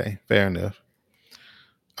 Okay, fair enough.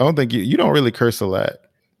 I don't think you don't really curse a lot.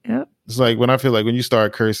 Yep. It's like when I feel like when you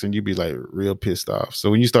start cursing, you be like real pissed off. So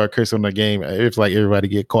when you start cursing on the game, it's like everybody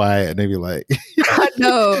get quiet and they be like, I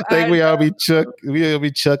know. we all be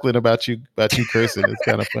chuckling about you cursing. It's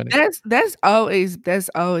kind of funny. That's always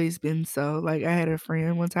been so. Like I had a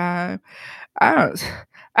friend one time. I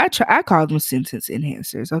called them sentence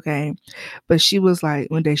enhancers, okay? But she was like,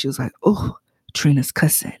 one day she was like, oh, Trina's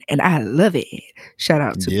cussing, and I love it. Shout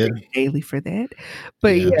out to Brittany Daly for that.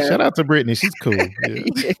 But yeah, shout out to Brittany. She's cool. Yeah.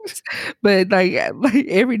 Yes. But like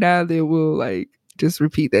every now and then we'll like just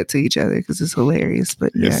repeat that to each other because it's hilarious.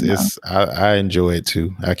 But I enjoy it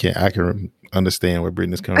too. I can understand where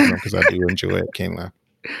Brittany's coming from because I do enjoy it. Can't lie.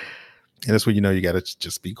 And that's when you gotta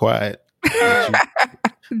just be quiet.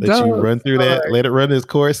 Let you run through that. Let it run its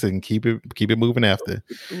course and keep it moving after.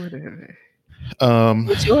 Whatever.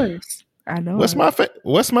 What's yours? I know. What's my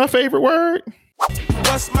favorite word?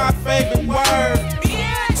 What's my favorite word?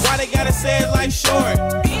 Why they gotta say it like short?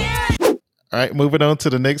 All right, moving on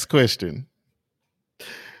to the next question.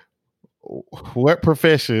 What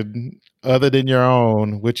profession other than your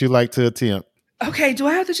own would you like to attempt? Okay, do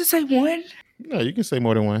I have to just say one? No, you can say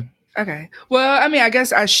more than one. Okay. Well, I mean, I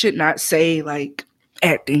guess I should not say like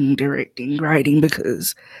acting, directing, writing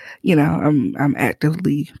because, I'm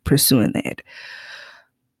actively pursuing that.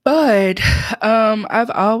 But I've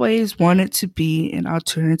always wanted to be an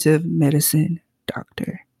alternative medicine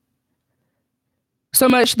doctor. So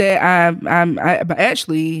much that I'm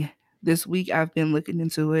actually this week I've been looking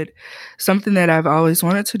into it. Something that I've always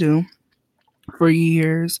wanted to do for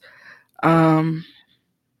years. Um,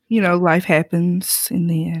 life happens, and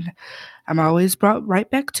then I'm always brought right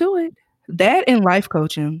back to it. That and life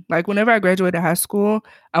coaching. Like whenever I graduated high school,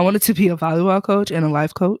 I wanted to be a volleyball coach and a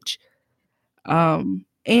life coach.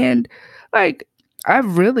 And like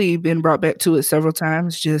I've really been brought back to it several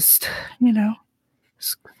times. Just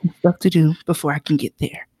stuff to do before I can get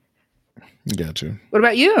there. Gotcha. What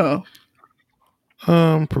about you?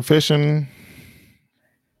 Profession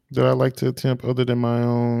that I like to attempt other than my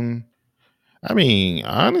own. I mean,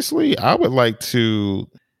 honestly, I would like to.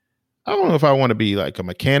 I don't know if I want to be like a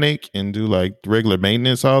mechanic and do like regular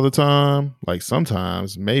maintenance all the time. Like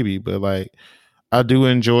sometimes, maybe, but like I do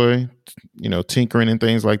enjoy, tinkering and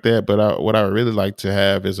things like that. But what I would really like to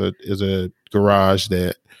have is a garage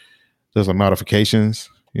that does like modifications.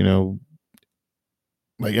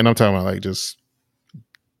 Like, and I'm talking about like just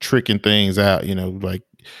tricking things out. Like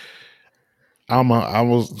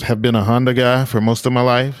have been a Honda guy for most of my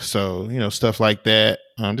life, so stuff like that.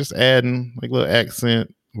 Just adding like little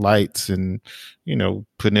accent lights and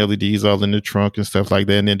putting LEDs all in the trunk and stuff like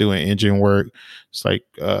that, and then doing engine work. It's like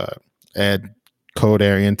add cold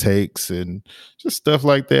air intakes and just stuff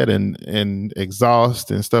like that, and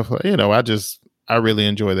exhaust and stuff like I really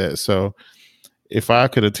enjoy that. So if I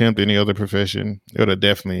could attempt any other profession, it would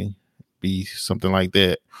definitely be something like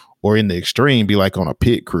that. Or in the extreme, be like on a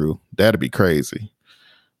pit crew. That'd be crazy.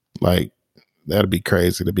 Like, that'd be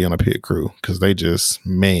crazy to be on a pit crew because they just,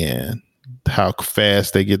 man, how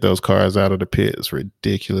fast they get those cars out of the pit is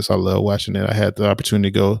ridiculous. I love watching it. I had the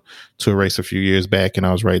opportunity to go to a race a few years back and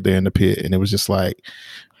I was right there in the pit. And it was just like,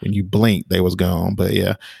 when you blink, they was gone. But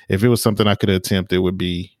yeah, if it was something I could attempt, it would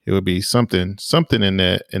be something in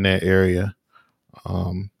that area.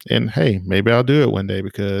 And hey, maybe I'll do it one day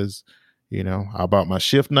because I bought my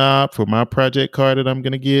shift knob for my project car that I'm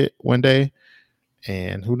gonna get one day,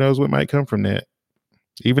 and who knows what might come from that.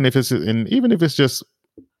 Even if it's just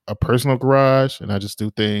a personal garage, and I just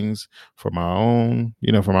do things for my own,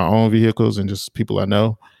 for my own vehicles and just people I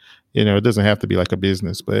know. It doesn't have to be like a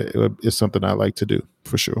business, but it's something I like to do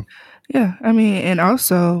for sure. Yeah, I mean, and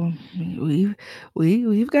also we've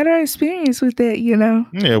got our experience with that.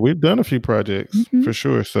 Yeah, we've done a few projects for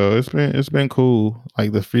sure. So it's been cool.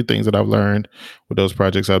 Like the few things that I've learned with those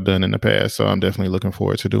projects I've done in the past. So I'm definitely looking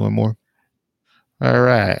forward to doing more. All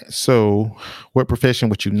right. So what profession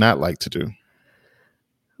would you not like to do?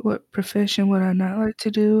 What profession would I not like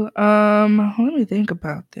to do? Let me think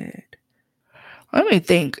about that. Let me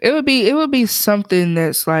think. It would be something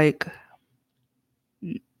that's like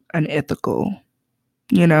unethical,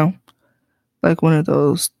 like one of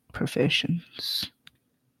those professions.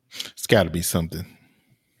 It's got to be something.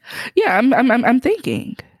 Yeah, I'm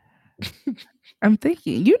thinking. I'm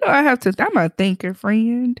thinking. I'm a thinker,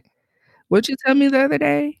 friend. What'd you tell me the other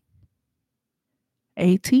day?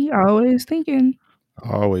 AT, always thinking.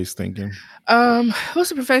 Always thinking.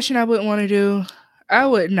 What's a profession I wouldn't want to do? I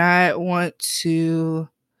would not want to.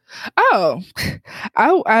 Oh,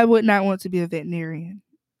 I would not want to be a veterinarian.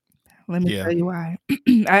 Let me tell you why.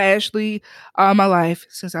 I actually, all my life,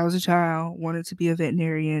 since I was a child, wanted to be a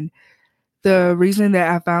veterinarian. The reason that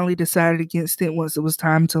I finally decided against it once it was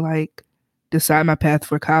time to like decide my path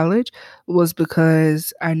for college was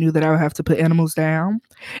because I knew that I would have to put animals down.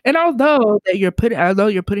 And although you're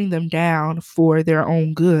putting them down for their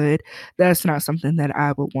own good, that's not something that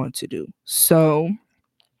I would want to do. So,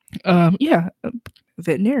 yeah,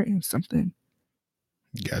 veterinarian something.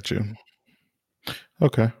 Gotcha.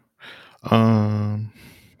 Okay.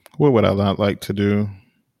 What would I not like to do?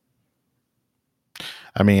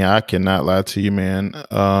 I mean, I cannot lie to you, man.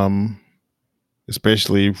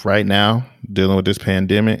 Especially right now, dealing with this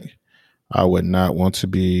pandemic, I would not want to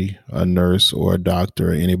be a nurse or a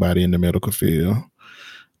doctor or anybody in the medical field.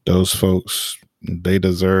 Those folks, they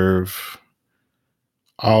deserve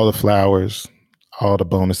all the flowers, all the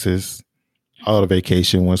bonuses, all the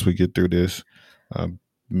vacation once we get through this.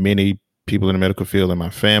 Many people in the medical field in my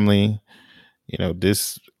family, they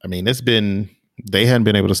hadn't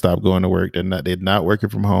been able to stop going to work. They're not working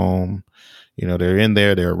from home. They're in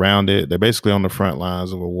there, they're around it. They're basically on the front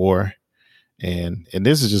lines of a war. And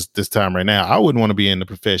this is just this time right now. I wouldn't want to be in the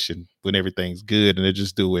profession when everything's good and they're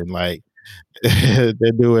just doing like they're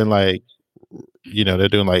doing like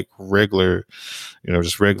regular,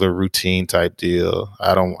 just regular routine type deal.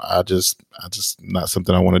 I just not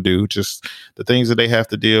something I want to do. Just the things that they have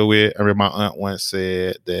to deal with. I remember my aunt once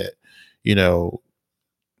said that,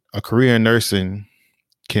 a career in nursing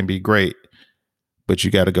can be great, but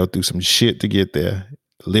you got to go through some shit to get there,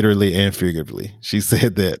 literally and figuratively. She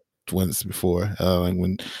said that once before,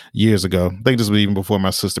 when years ago. I think this was even before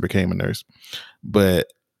my sister became a nurse. But,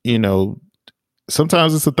 you know,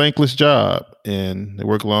 sometimes it's a thankless job and they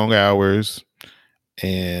work long hours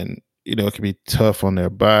and, you know, it can be tough on their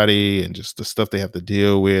body and just the stuff they have to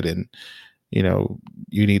deal with. And, you know,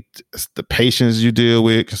 you need the patients you deal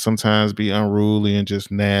with can sometimes be unruly and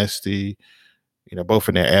just nasty, you know, both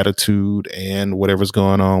in their attitude and whatever's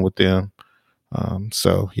going on with them.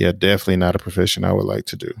 So yeah, definitely not a profession I would like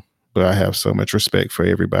to do, but I have so much respect for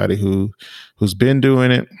everybody who's been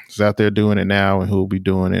doing it, is out there doing it now, and who will be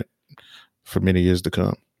doing it for many years to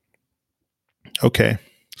come. Okay.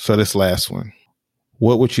 So this last one,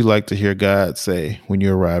 what would you like to hear God say when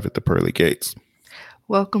you arrive at the pearly gates?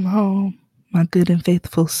 Welcome home, my good and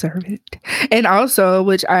faithful servant. And also,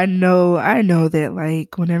 which I know that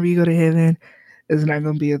like whenever you go to heaven, it's not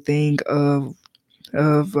going to be a thing of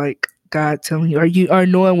like God telling you or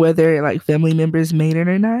knowing whether like family members made it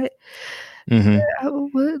or not. Mm-hmm. I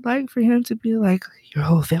would like for him to be like, your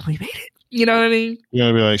whole family made it. You know what I mean? You're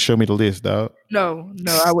gonna be like, show me the list, dog. No,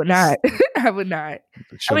 I would not. I would not.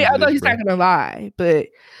 I mean, although he's not gonna lie, but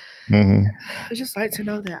I would just like to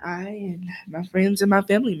know that I and my friends and my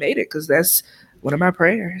family made it, because that's one of my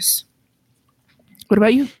prayers. What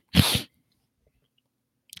about you?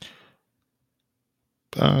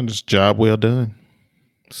 Just job well done.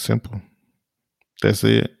 Simple. That's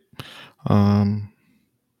it. And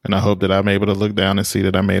I hope that I'm able to look down and see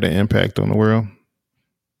that I made an impact on the world.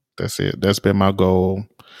 That's it. That's been my goal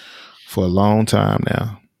for a long time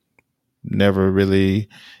now. Never really,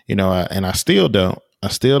 you know, I still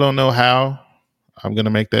don't know how I'm going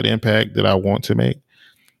to make that impact that I want to make.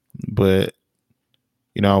 But,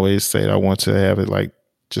 you know, I always say I want to have it like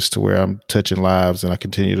just to where I'm touching lives, and I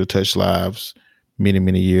continue to touch lives many,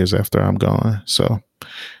 many years after I'm gone. So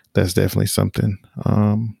that's definitely something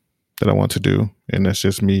that I want to do. And that's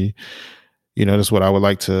just me. You know, that's what I would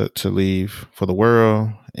like to leave for the world.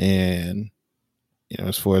 And, you know,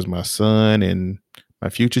 as far as my son and my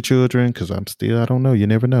future children, because I don't know. You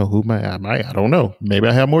never know who I don't know. Maybe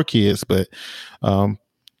I have more kids, but I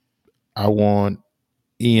want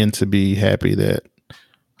Ian to be happy that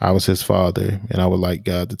I was his father. And I would like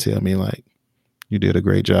God to tell me, like, you did a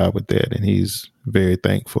great job with that. And he's very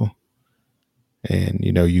thankful. And,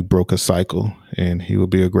 you know, you broke a cycle, and he will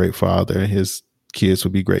be a great father, and his kids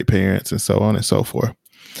will be great parents, and so on and so forth.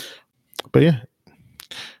 But yeah,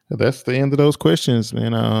 that's the end of those questions,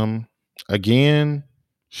 man. Again,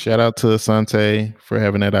 shout out to Asante for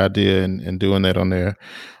having that idea and doing that on their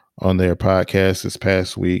podcast this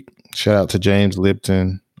past week. Shout out to James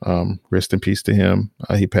Lipton. Rest in peace to him.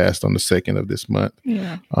 He passed on the 2nd of this month.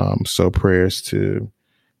 Yeah. So prayers to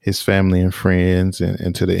his family and friends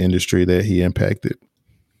and to the industry that he impacted.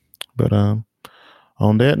 But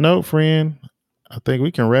on that note, friend, I think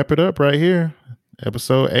we can wrap it up right here.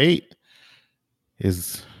 Episode 8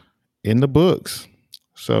 is in the books.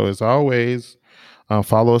 So as always,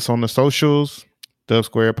 follow us on the socials, Dove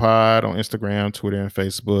Square Pod on Instagram, Twitter, and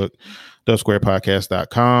Facebook,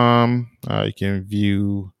 DoveSquarePodcast.com. You can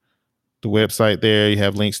view the website there. You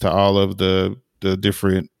have links to all of the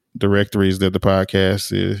different directories that the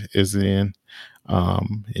podcast is in.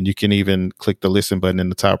 And you can even click the listen button in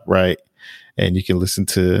the top right, and you can listen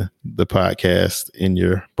to the podcast in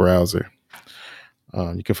your browser.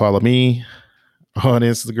 You can follow me on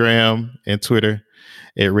Instagram and Twitter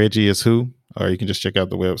at Reggie is Who, or you can just check out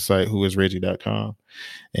the website, whoisreggie.com.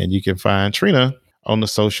 And you can find Trina on the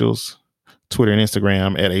socials, Twitter and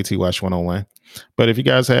Instagram at ATWatch101. But if you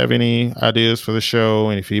guys have any ideas for the show,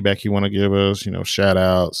 any feedback you want to give us, you know, shout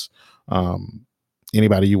outs,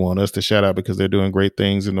 anybody you want us to shout out because they're doing great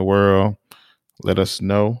things in the world, let us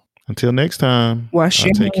know. Until next time,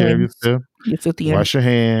 take care of yourself. Wash your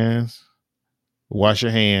hands. Wash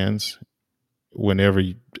your hands whenever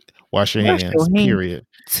you wash your hands, period.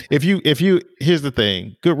 If you here's the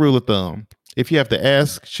thing, good rule of thumb. If you have to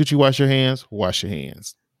ask, should you wash your hands? Wash your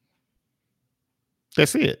hands.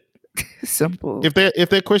 That's it. Simple. If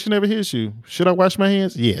that question ever hits you, should I wash my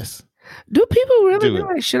hands? Yes. Do people really be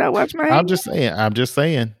like, should I wash my hands? I'm just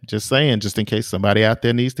saying, just in case somebody out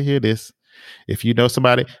there needs to hear this. If you know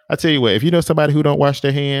somebody, I tell you what, if you know somebody who don't wash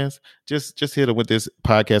their hands, just hit them with this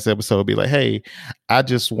podcast episode. Be like, hey, I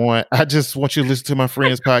just want you to listen to my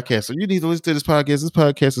friend's podcast. So you need to listen to this podcast. This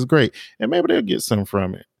podcast is great. And maybe they'll get something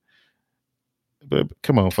from it. But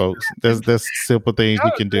come on, folks. That's simple things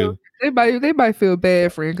we can do. They might feel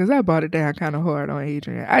bad, friend, because I brought it down kind of hard on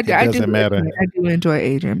Adrian. It doesn't matter. I do enjoy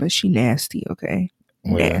Adrian, but she nasty, okay?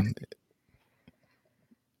 Well, nasty.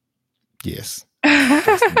 Yes.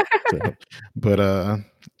 But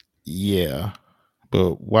yeah.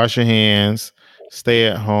 But wash your hands, stay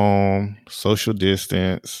at home, social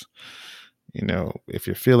distance. You know, if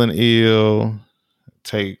you're feeling ill,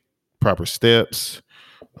 take proper steps.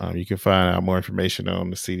 You can find out more information on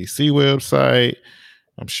the CDC website.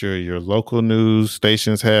 I'm sure your local news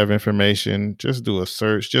stations have information. Just do a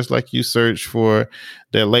search, just like you search for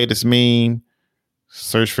that latest meme.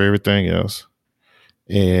 Search for everything else.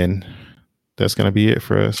 And that's going to be it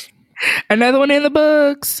for us. Another one in the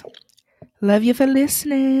books. Love you for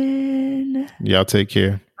listening. Y'all take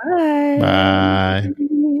care. Bye. Bye.